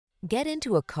Get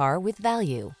into a car with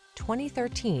value.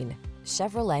 2013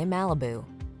 Chevrolet Malibu.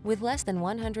 With less than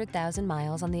 100,000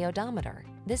 miles on the odometer,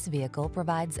 this vehicle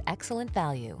provides excellent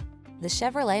value. The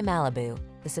Chevrolet Malibu,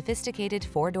 the sophisticated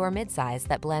four-door midsize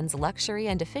that blends luxury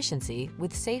and efficiency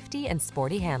with safety and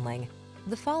sporty handling.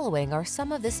 The following are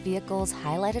some of this vehicle's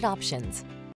highlighted options: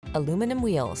 aluminum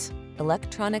wheels,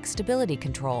 electronic stability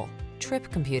control, trip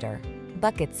computer,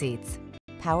 bucket seats,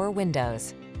 power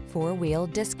windows, four-wheel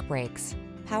disc brakes,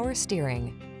 power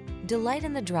steering. Delight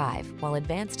in the drive while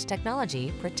advanced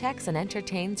technology protects and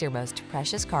entertains your most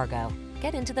precious cargo.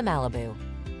 Get into the Malibu.